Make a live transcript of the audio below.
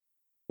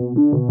You're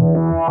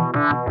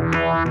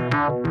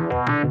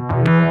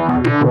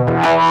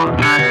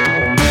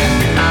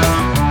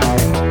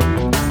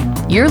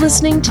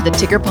listening to the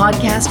Ticker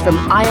Podcast from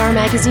IR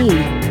Magazine,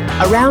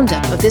 a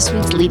roundup of this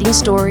week's leading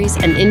stories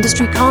and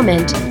industry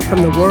comment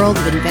from the world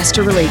of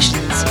investor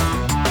relations.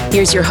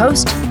 Here's your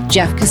host,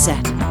 Jeff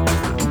Cassett.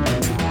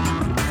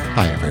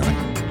 Hi, everyone.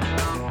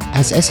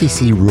 As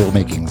SEC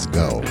rulemakings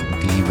go,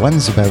 the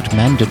ones about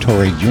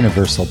mandatory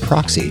universal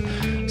proxy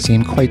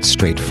seem quite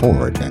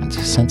straightforward and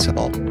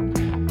sensible.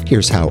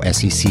 Here's how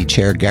SEC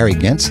Chair Gary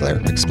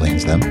Gensler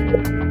explains them.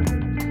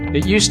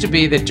 It used to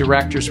be that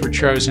directors were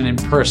chosen in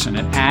person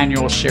at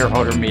annual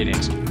shareholder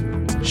meetings.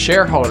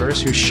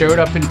 Shareholders who showed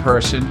up in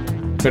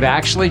person could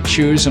actually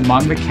choose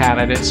among the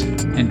candidates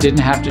and didn't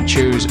have to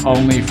choose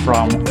only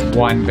from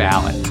one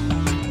ballot.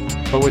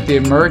 But with the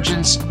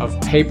emergence of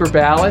paper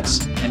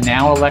ballots and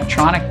now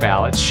electronic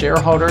ballots,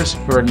 shareholders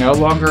who are no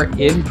longer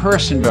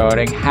in-person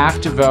voting have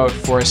to vote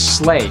for a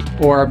slate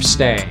or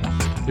abstain.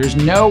 There's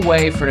no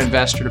way for an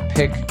investor to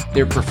pick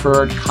their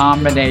preferred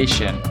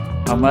combination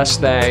unless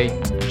they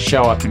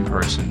show up in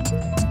person.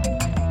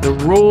 The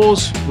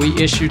rules we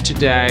issue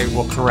today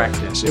will correct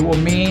this. It will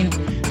mean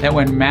that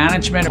when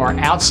management or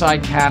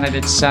outside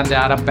candidates send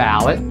out a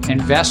ballot,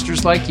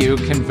 investors like you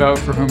can vote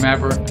for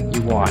whomever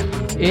you want.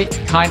 It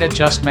kind of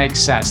just makes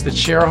sense that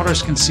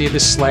shareholders can see the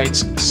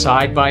slates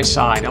side by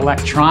side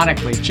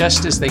electronically,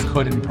 just as they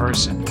could in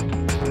person.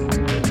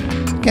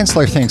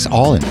 Gensler thinks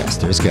all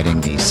investors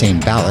getting the same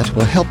ballot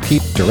will help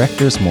keep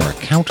directors more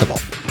accountable.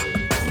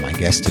 My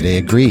guest today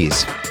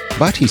agrees,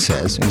 but he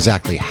says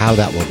exactly how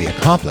that will be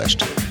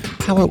accomplished,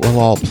 how it will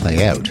all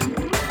play out,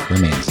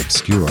 remains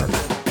obscure.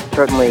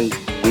 Certainly,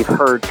 we've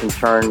heard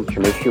concerns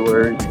from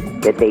issuers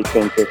that they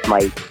think this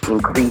might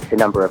increase the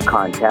number of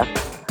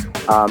contests,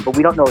 but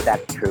we don't know if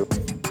that's true.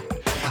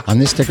 On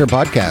this Ticker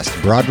Podcast,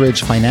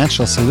 Broadridge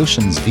Financial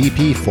Solutions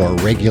VP for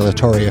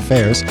Regulatory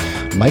Affairs,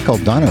 Michael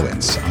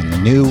Donowitz, on the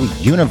new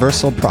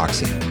Universal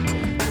Proxy.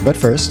 But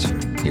first,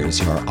 here's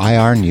your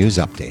IR News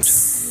Update.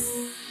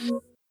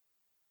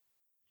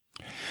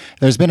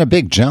 There's been a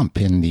big jump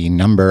in the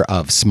number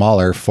of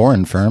smaller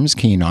foreign firms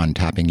keen on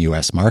tapping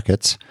U.S.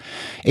 markets.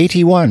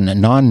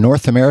 81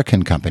 non-North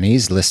American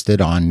companies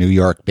listed on New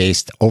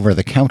York-based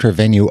over-the-counter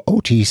venue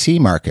OTC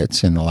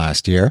markets in the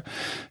last year.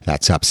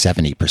 That's up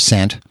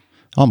 70%.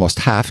 Almost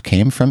half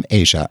came from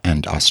Asia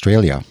and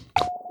Australia.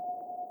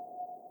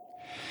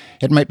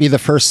 It might be the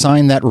first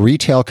sign that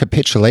retail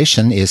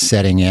capitulation is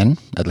setting in,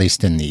 at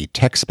least in the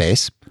tech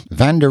space.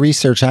 Vanda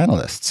Research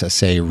analysts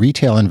say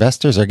retail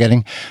investors are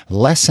getting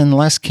less and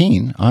less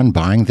keen on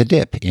buying the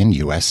dip in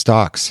U.S.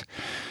 stocks.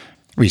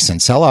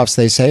 Recent sell-offs,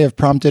 they say, have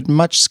prompted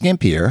much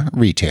skimpier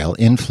retail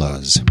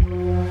inflows.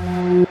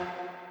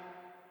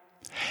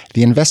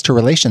 The investor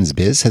relations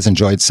biz has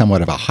enjoyed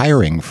somewhat of a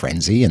hiring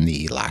frenzy in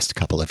the last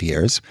couple of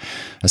years.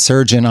 A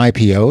surge in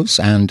IPOs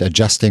and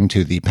adjusting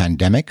to the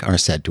pandemic are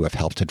said to have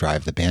helped to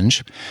drive the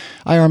binge.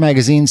 IR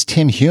Magazine's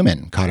Tim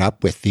Human caught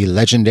up with the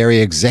legendary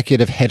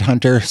executive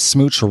headhunter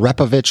Smooch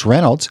Repovich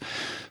Reynolds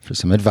for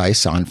some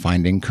advice on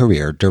finding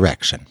career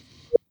direction.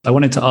 I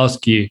wanted to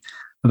ask you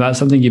about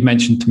something you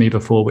mentioned to me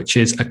before, which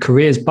is a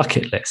careers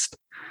bucket list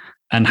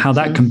and how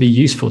that can be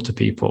useful to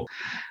people.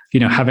 You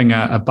know, having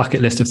a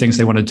bucket list of things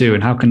they want to do,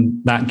 and how can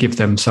that give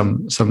them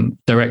some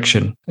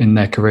direction in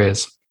their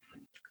careers?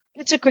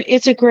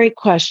 It's a great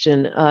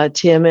question,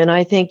 Tim. And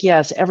I think,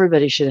 yes,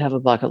 everybody should have a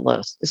bucket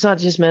list. It's not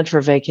just meant for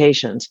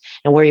vacations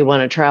and where you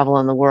want to travel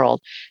in the world.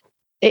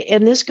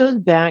 And this goes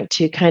back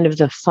to kind of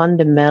the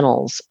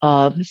fundamentals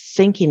of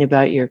thinking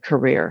about your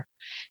career.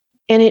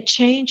 And it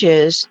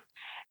changes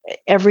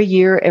every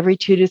year, every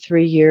 2 to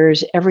 3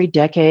 years, every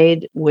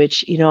decade,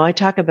 which, I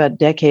talk about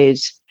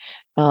decades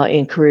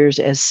in careers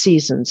as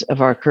seasons of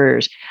our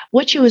careers.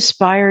 What you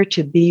aspire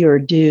to be or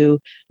do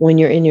when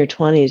you're in your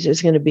 20s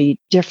is going to be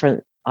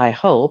different, I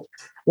hope,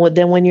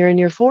 than when you're in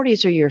your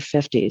 40s or your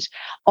 50s,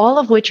 all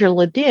of which are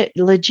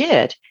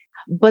legit,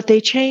 but they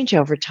change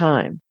over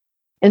time.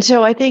 And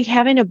so I think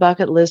having a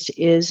bucket list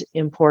is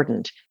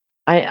important.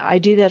 I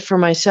do that for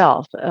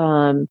myself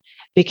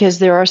because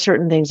there are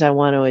certain things I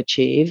want to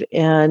achieve.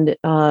 And,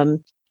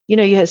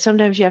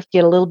 sometimes you have to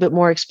get a little bit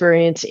more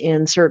experience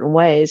in certain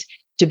ways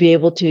to be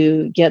able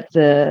to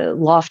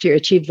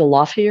achieve the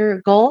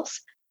loftier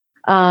goals.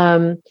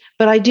 But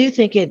I do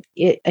think it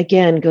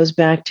again goes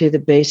back to the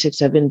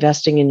basics of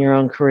investing in your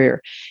own career.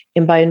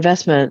 And by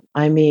investment,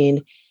 I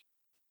mean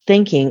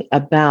thinking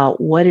about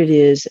what it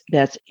is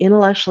that's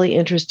intellectually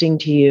interesting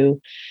to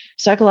you,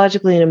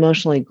 psychologically and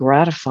emotionally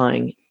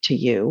gratifying to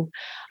you,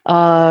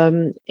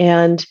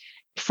 and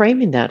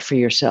framing that for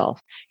yourself.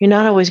 You're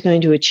not always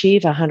going to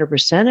achieve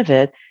 100% of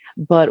it,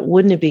 but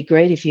wouldn't it be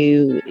great if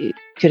you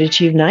could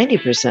achieve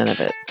 90% of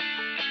it?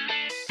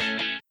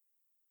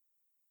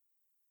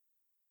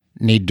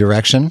 Need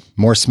direction?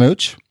 More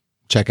smooch?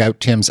 Check out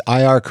Tim's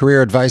IR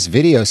Career Advice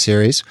video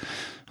series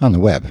on the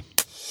web.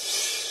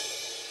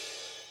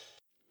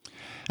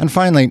 And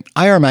finally,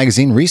 IR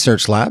Magazine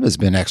Research Lab has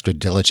been extra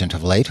diligent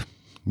of late.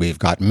 we've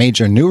got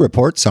major new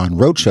reports on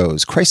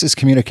roadshows, crisis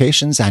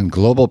communications, and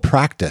global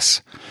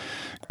practice.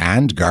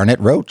 And Garnet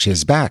Roach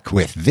is back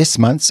with this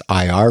month's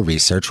IR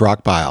Research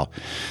Rockpile.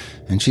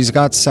 And she's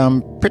got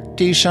some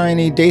pretty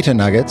shiny data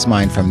nuggets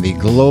mined from the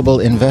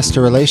Global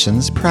Investor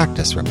Relations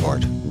Practice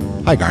Report.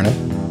 Hi, Garnet.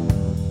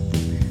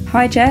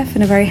 Hi Jeff,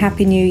 and a very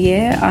happy new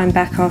year. I'm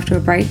back after a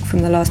break from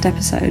the last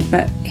episode,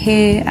 but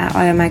here at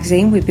IR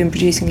Magazine we've been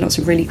producing lots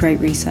of really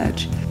great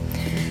research.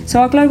 So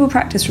our Global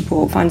Practice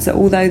Report finds that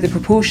although the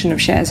proportion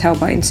of shares held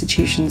by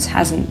institutions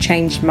hasn't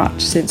changed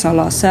much since our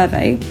last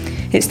survey,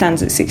 it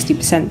stands at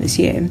 60% this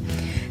year,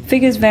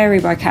 figures vary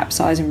by cap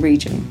size and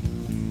region.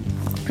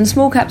 And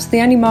small caps are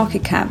the only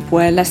market cap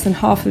where less than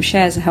half of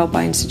shares are held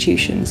by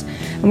institutions,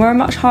 and where a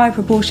much higher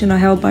proportion are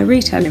held by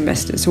retail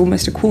investors,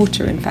 almost a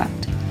quarter in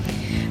fact.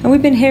 And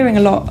we've been hearing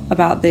a lot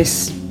about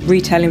this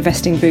retail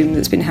investing boom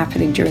that's been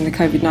happening during the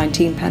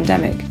COVID-19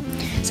 pandemic.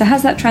 So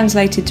has that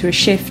translated to a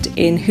shift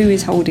in who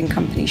is holding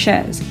company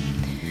shares?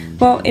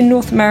 Well, in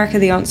North America,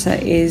 the answer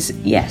is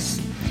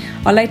yes.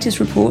 Our latest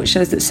report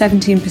shows that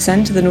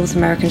 17% of the North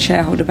American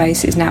shareholder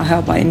base is now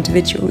held by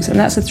individuals, and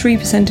that's a 3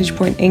 percentage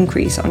point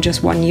increase on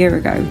just 1 year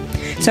ago.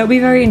 So it'll be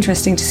very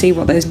interesting to see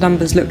what those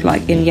numbers look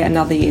like in yet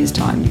another year's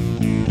time.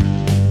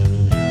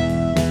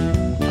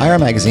 IR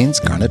Magazine's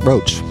Garnet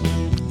Roach.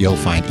 You'll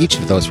find each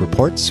of those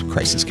reports,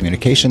 Crisis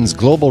Communications,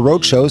 Global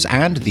Roadshows,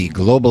 and the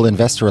Global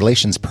Investor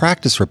Relations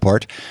Practice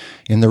Report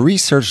in the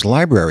Research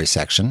Library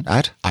section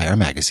at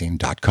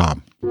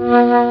irmagazine.com.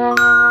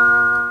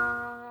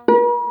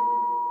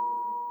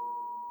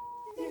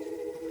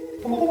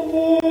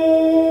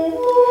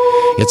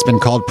 It's been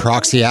called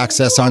proxy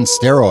access on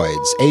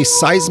steroids, a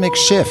seismic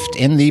shift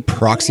in the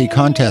proxy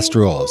contest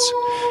rules.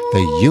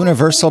 The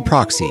universal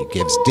proxy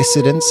gives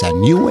dissidents a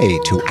new way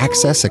to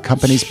access a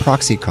company's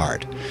proxy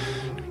card.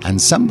 And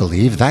some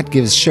believe that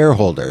gives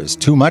shareholders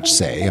too much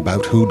say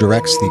about who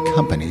directs the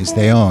companies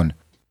they own.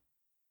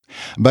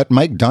 But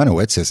Mike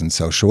Donowitz isn't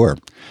so sure.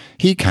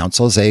 He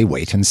counsels a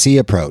wait-and-see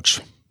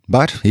approach.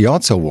 But he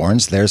also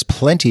warns there's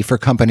plenty for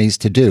companies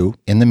to do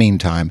in the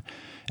meantime,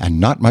 and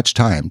not much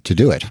time to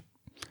do it.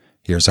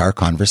 Here's our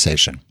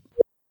conversation.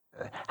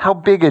 How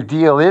big a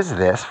deal is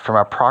this from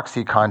a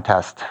proxy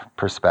contest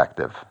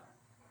perspective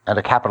and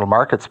a capital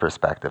markets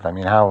perspective? I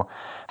mean,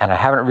 and I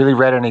haven't really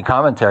read any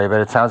commentary, but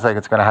it sounds like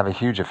it's going to have a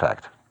huge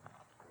effect.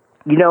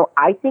 You know,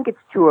 I think it's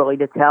too early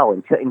to tell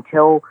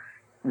until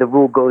the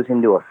rule goes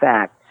into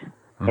effect,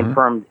 and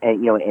firms,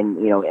 and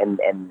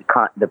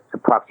the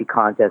proxy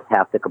contests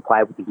have to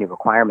comply with these new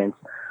requirements.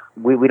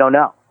 We don't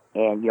know,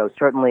 and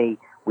certainly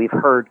we've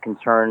heard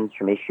concerns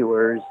from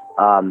issuers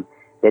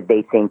that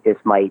they think this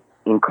might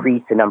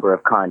increase the number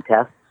of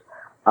contests,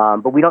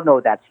 but we don't know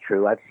if that's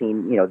true. I've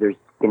seen, there's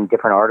been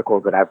different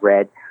articles that I've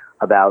read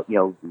about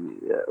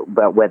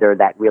whether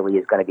that really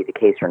is going to be the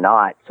case or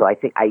not. So I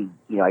think I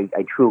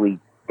truly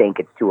think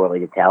it's too early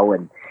to tell.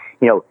 And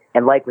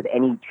and like with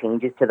any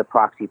changes to the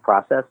proxy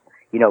process,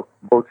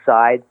 both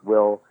sides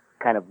will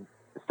kind of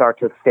start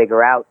to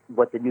figure out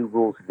what the new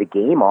rules of the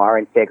game are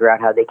and figure out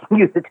how they can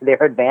use it to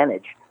their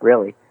advantage.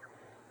 Really.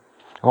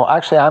 Well,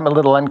 actually, I'm a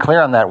little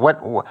unclear on that. What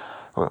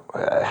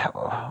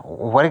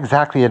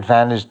exactly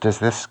advantage does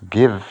this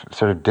give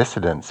sort of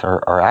dissidents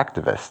or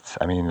activists?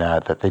 I mean,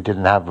 that they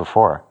didn't have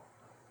before.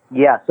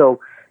 Yeah, so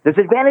there's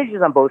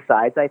advantages on both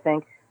sides, I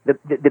think.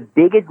 The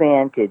big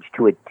advantage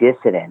to a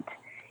dissident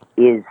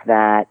is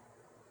that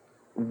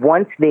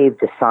once they've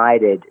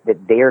decided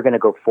that they are going to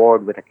go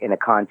forward in a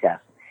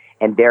contest,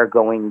 and they're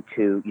going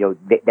to,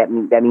 that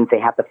means they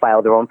have to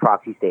file their own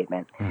proxy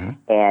statement,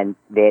 and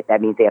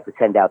that means they have to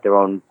send out their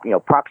own,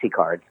 proxy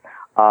cards.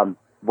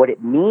 What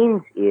it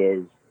means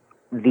is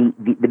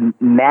the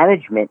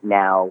management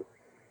now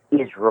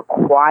is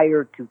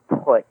required to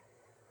put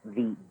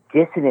the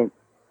dissident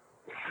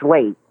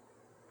slate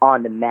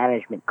on the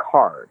management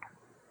card.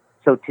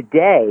 So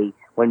today,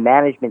 when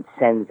management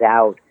sends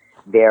out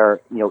their,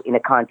 in a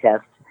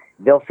contest,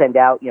 they'll send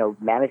out,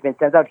 management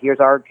sends out, here's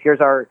our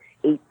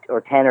 8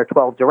 or 10 or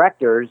 12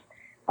 directors,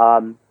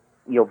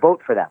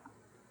 vote for them.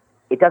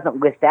 It doesn't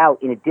list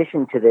out, in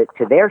addition to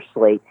their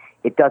slate,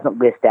 it doesn't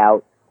list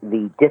out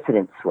the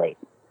dissident slate.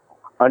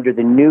 Under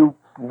the new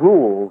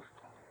rules,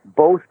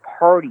 both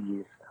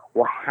parties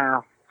will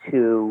have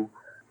to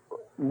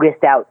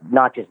list out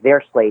not just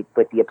their slate,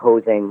 but the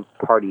opposing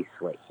party's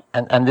slate.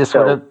 And this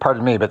would have,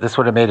 pardon me, but this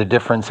would have made a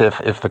difference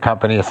if the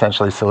company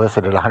essentially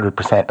solicited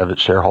 100% of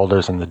its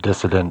shareholders and the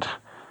dissident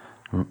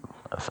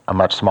a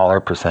much smaller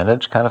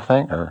percentage kind of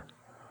thing? Or?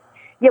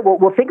 Yeah,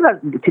 well, think about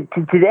it.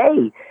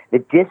 Today, the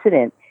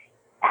dissident,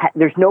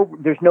 there's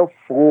no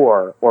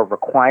floor or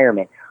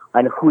requirement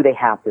on who they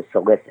have to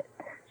solicit.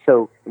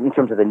 So in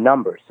terms of the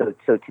numbers. So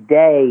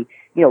today,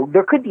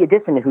 there could be a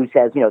dissident who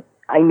says,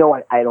 I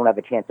know I don't have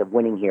a chance of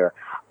winning here.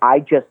 I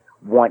just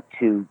want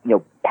to,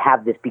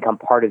 have this become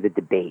part of the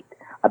debate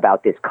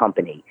about this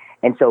company.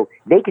 And so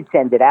they could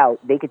send it out.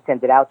 They could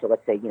send it out to,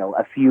 let's say,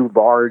 a few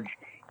large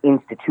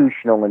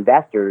institutional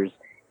investors,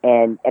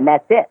 and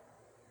that's it.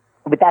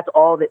 But that's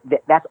all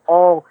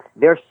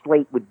their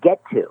slate would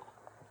get to.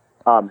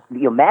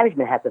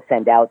 management has to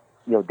send out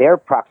their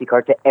proxy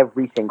card to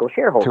every single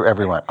shareholder. To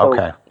everyone. So,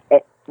 okay.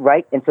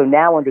 Right, and so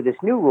now under this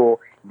new rule,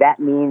 that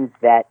means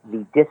that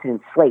the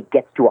dissident slate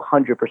gets to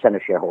 100%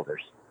 of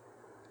shareholders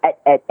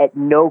at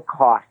no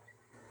cost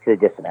to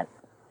the dissident.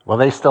 Well,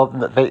 they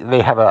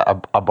have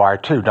a bar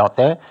too, don't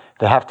they?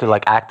 They have to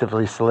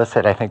actively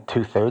solicit, I think,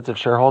 2/3 of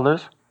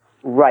shareholders.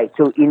 Right.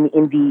 So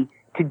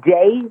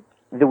today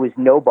there was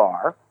no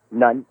bar,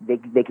 none. They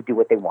could do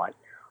what they want.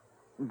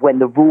 When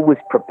the rule was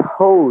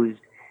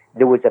proposed,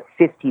 there was a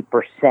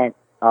 50%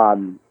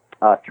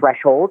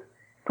 threshold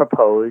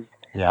proposed.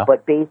 Yeah.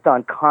 But based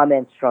on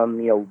comments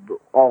from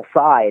all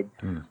sides,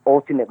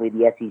 ultimately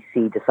the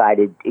SEC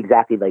decided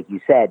exactly like you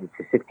said. It's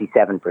a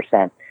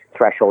 67%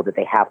 threshold that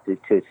they have to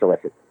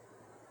solicit.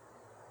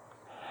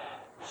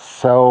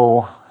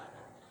 So,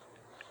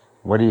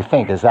 what do you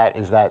think? Is there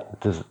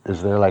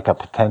a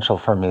potential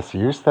for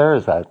misuse there?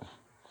 Is that?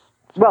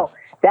 The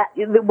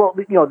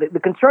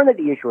concern that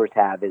the issuers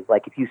have is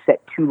if you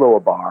set too low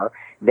a bar,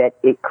 that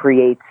it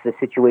creates a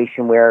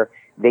situation where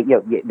that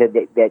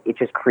it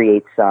just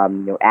creates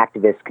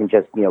activists can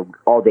just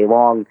all day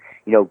long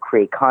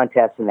create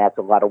contests, and that's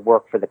a lot of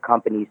work for the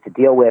companies to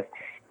deal with,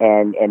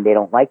 and they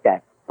don't like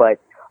that. But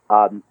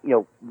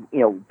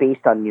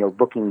based on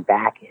looking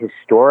back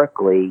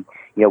historically,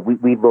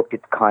 we looked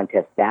at the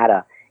contest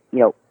data.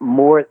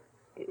 More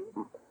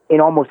in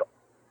almost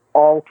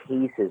all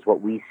cases,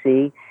 what we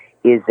see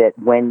is that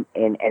when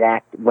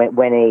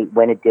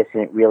a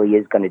dissident really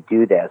is going to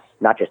do this,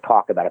 not just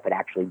talk about it, but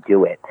actually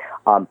do it,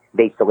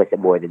 they solicit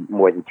more than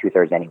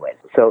 2/3 anyways.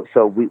 So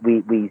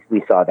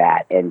we saw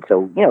that, and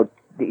so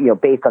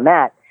based on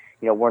that,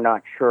 we're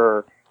not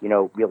sure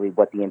really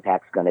what the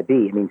impact's going to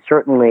be. I mean,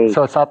 certainly.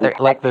 So it's not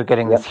like they're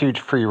getting this huge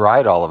free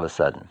ride all of a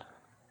sudden.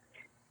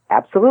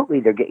 Absolutely,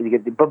 they're getting,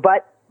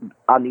 but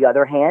on the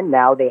other hand,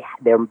 now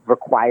they're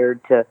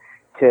required to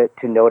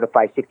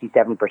notify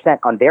 67%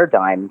 on their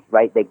dime,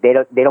 right? They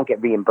don't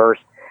get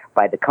reimbursed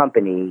by the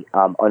company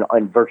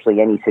on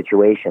virtually any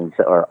situations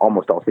or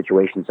almost all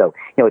situations. So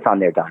it's on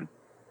their dime.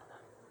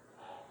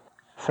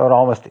 So it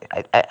almost,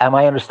 am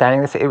I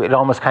understanding this? It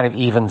almost kind of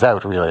evens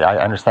out, really. I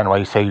understand why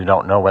you say you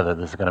don't know whether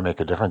this is going to make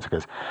a difference,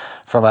 because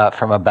from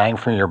a bang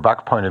for your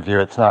buck point of view,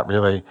 it's not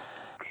really.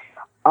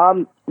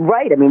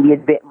 Right. I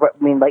mean,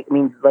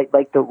 like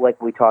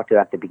we talked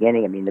about at the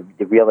beginning. I mean,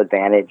 the real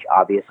advantage,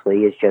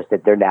 obviously, is just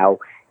that they're now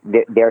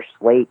their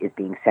slate is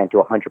being sent to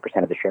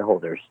 100% of the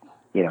shareholders.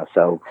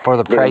 So for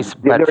the price,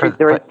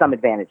 there is some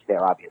advantage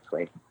there,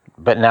 obviously.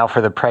 But now for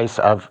the price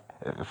of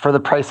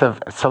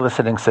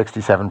soliciting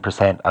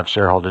 67% of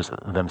shareholders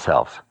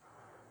themselves.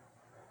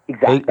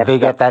 Exactly. They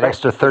get that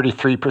extra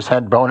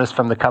 33% bonus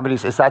from the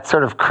companies. Is that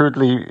sort of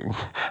crudely?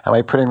 Am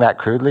I putting that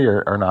crudely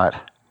or not?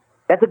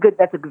 That's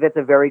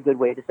a very good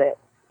way to say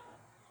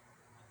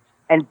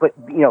it. But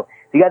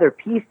the other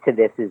piece to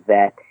this is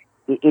that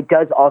it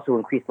does also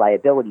increase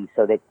liability,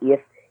 so that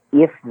if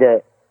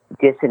the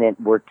dissident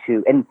were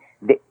to, and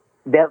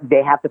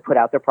they have to put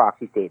out their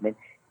proxy statement.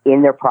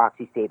 In their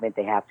proxy statement,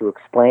 they have to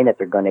explain that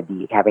they're going to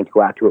be having to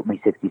go out to at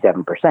least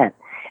 67%,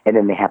 and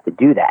then they have to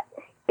do that.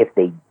 If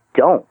they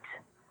don't,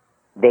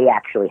 they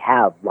actually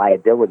have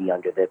liability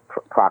under the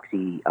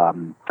proxy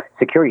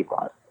securities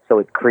laws. So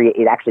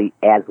it actually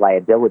adds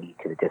liability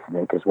to the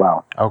dissident as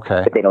well.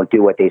 Okay. If they don't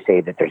do what they say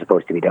that they're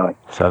supposed to be doing.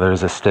 So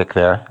there's a stick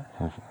there.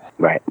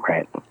 Right.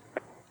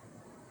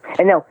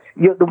 And now,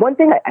 the one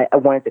thing I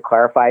wanted to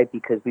clarify,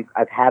 because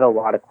I've had a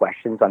lot of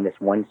questions on this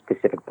one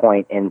specific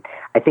point, and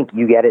I think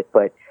you get it,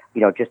 but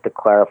just to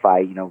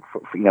clarify,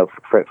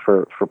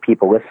 for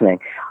people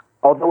listening,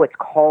 although it's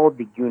called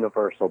the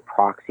Universal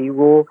Proxy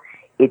Rule,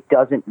 it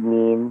doesn't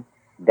mean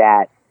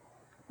that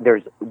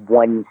there's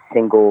one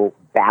single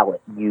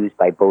ballot used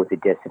by both the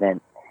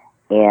dissident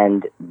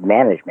and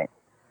management.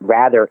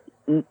 Rather,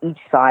 each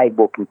side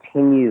will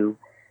continue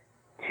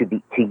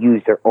to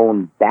use their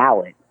own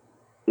ballot.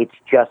 It's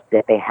just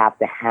that they have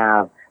to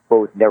have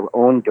both their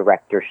own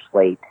director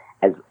slate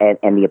and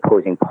the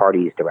opposing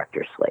party's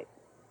director slate.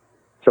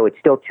 So it's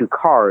still two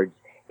cards.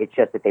 It's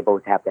just that they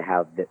both have to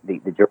have the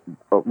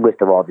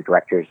list of all the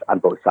directors on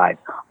both sides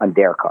on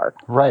their card.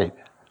 Right.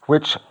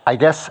 Which I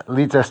guess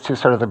leads us to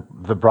sort of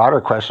the broader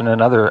question.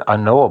 Another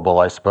unknowable,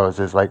 I suppose,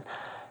 is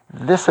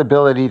this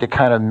ability to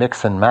kind of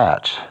mix and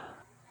match,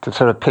 to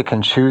sort of pick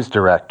and choose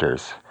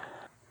directors.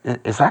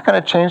 Is that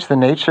going to change the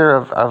nature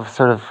of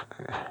sort of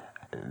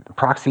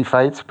proxy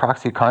fights,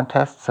 proxy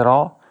contests at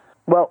all?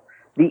 Well,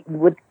 the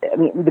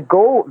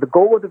goal of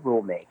the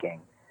rulemaking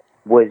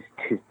was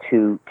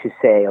to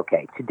say,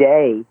 okay,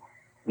 today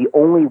the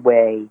only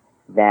way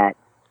that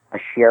a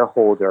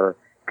shareholder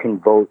can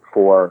vote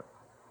for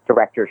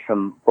directors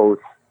from both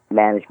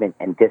management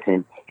and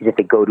dissident is if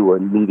they go to a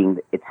meeting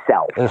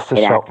itself and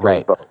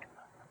actually vote.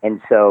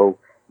 And so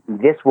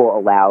this will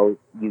allow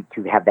you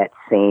to have that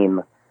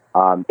same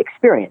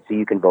experience. So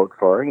you can vote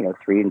for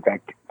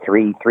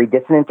three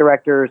dissident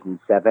directors and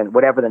 7,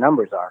 whatever the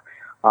numbers are.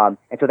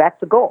 And so that's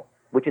the goal,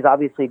 which is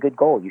obviously a good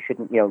goal. You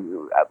shouldn't,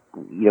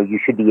 you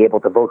should be able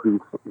to vote who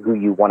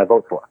you want to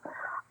vote for.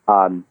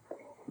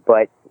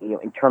 But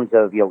in terms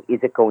of is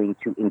it going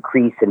to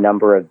increase the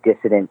number of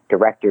dissident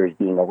directors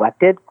being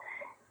elected?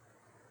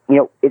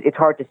 It's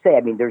hard to say.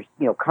 I mean, there's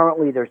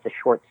currently there's the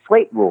short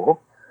slate rule,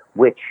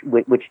 which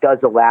does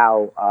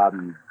allow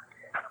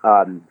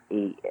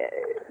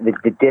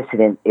the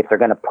dissident, if they're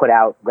going to put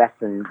out less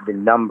than the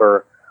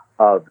number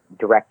of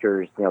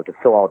directors, to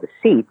fill all the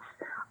seats,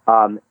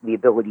 the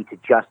ability to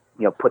just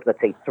put, let's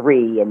say,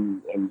 3,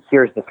 and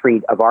here's the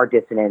 3 of our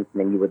dissidents, and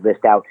then you would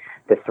list out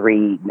the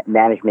 3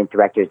 management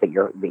directors that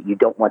you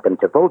don't want them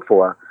to vote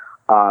for.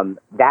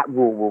 That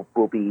rule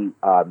will be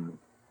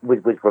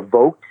was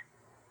revoked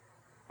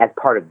as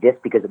part of this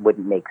because it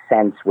wouldn't make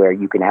sense where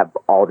you can have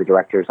all the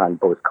directors on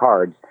both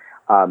cards.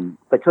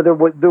 But so there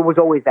was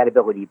always that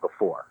ability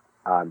before.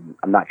 I'm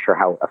not sure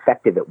how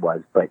effective it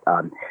was, but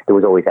there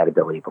was always that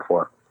ability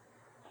before.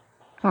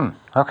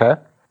 Okay.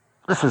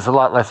 This is a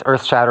lot less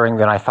earth-shattering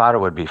than I thought it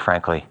would be,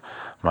 frankly,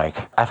 Mike.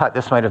 I thought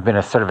this might have been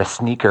a sort of a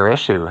sneaker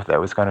issue that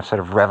was going to sort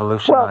of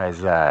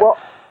revolutionize. Well,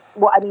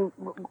 I mean,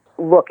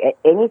 look,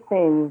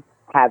 anything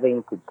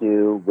having to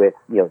do with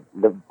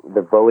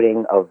the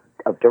voting of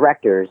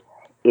directors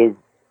is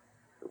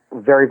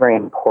very, very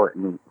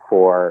important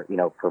for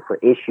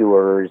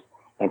issuers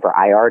and for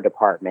IR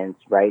departments,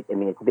 right? I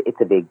mean, it's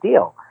a big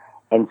deal,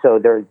 and so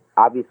there's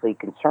obviously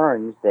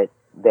concerns that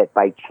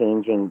by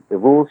changing the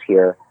rules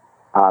here,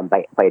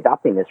 by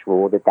adopting this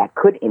rule, that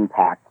could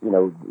impact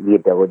the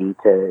ability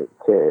to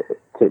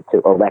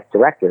elect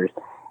directors,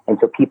 and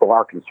so people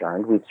are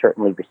concerned. We've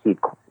certainly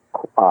received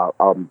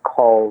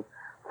calls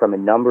from a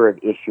number of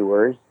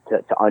issuers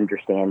to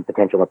understand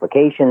potential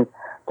implications,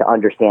 to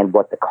understand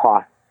what the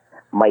costs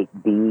might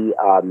be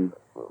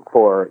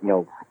for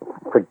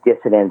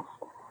dissidents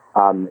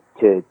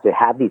to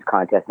have these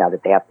contests now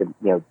that they have to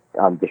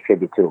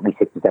distribute to at least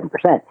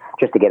 67%,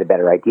 just to get a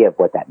better idea of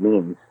what that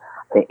means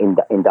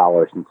in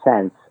dollars and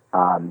cents.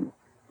 And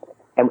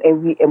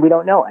we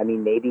don't know. I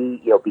mean,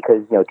 maybe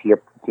because to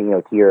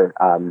your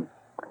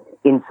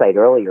insight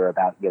earlier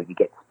about you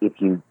get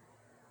if you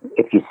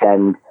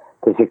send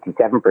to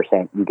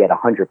 67%, you get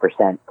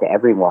 100% to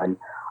everyone.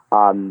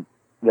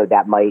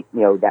 That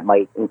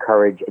might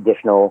encourage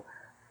additional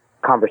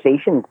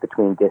conversations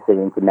between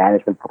dissidents and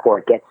management before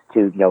it gets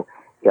to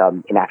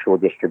an actual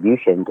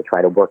distribution to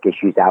try to work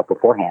issues out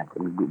beforehand.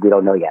 And we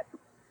don't know yet.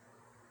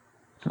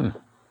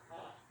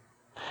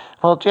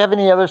 Well, do you have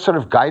any other sort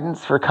of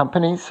guidance for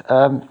companies,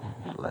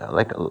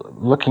 like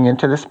looking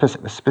into this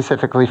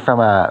specifically from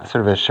a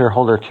sort of a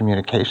shareholder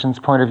communications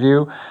point of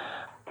view?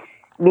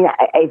 I mean,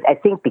 I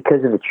think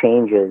because of the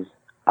changes,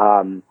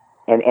 and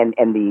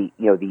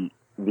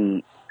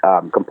the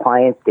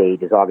compliance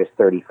date is August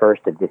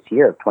 31st of this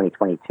year, of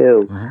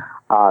 2022.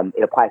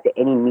 It applies to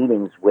any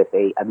meetings with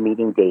a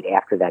meeting date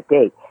after that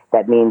date.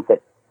 That means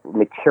that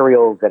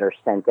materials that are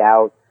sent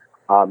out,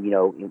 I'm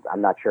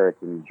not sure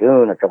it's in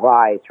June or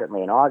July,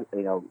 certainly in August,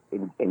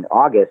 in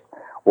August,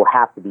 will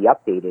have to be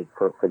updated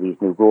for these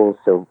new rules.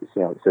 So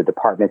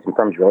departments and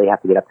firms really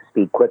have to get up to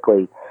speed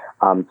quickly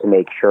to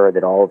make sure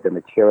that all of the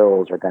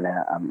materials are going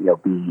to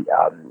be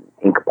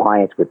in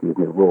compliance with these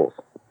new rules.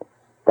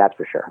 That's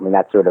for sure. I mean,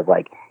 that's sort of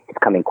like it's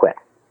coming quick.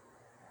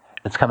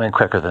 It's coming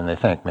quicker than they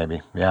think,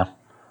 maybe. Yeah.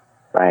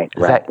 Right.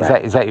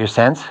 Is that your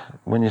sense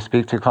when you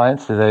speak to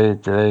clients? Are they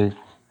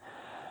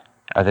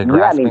grasping?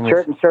 Yeah, I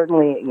mean,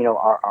 certainly,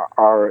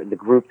 our the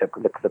group,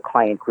 the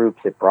client groups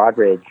at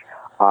Broadridge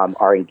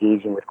are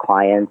engaging with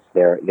clients.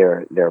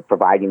 They're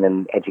providing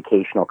them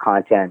educational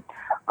content.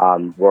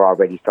 We're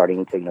already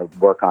starting to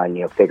work on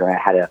figuring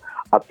out how to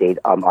update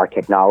our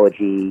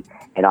technology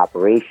and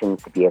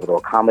operations to be able to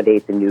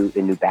accommodate the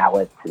new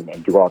ballots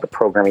and do all the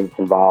programming that's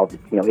involved.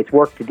 It's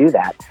work to do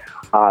that,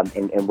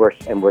 and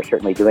we're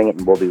certainly doing it,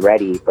 and we'll be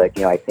ready. But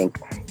I think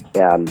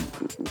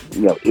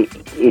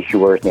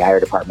issuers and the IR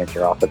departments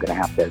are also going to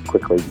have to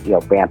quickly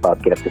ramp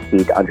up, get up to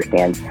speed to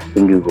understand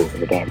the new rules of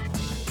the game.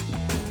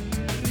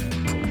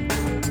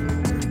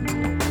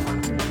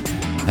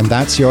 And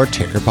that's your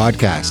Ticker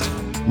Podcast.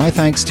 My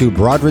thanks to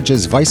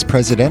Broadridge's Vice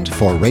President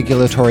for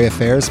Regulatory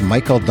Affairs,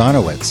 Michael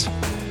Donowitz.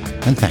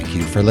 And thank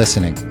you for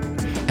listening.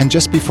 And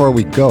just before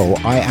we go,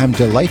 I am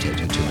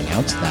delighted to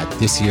announce that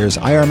this year's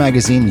IR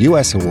Magazine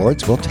US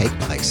Awards will take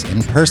place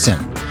in person.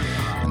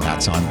 And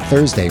that's on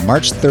Thursday,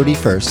 March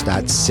 31st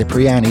at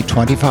Cipriani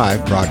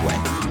 25 Broadway.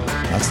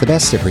 That's the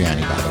best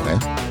Cipriani, by the way.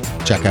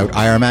 Check out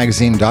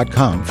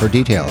irmagazine.com for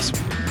details.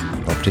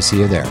 Hope to see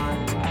you there.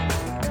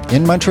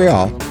 In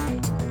Montreal,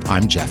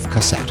 I'm Jeff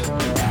Cossette.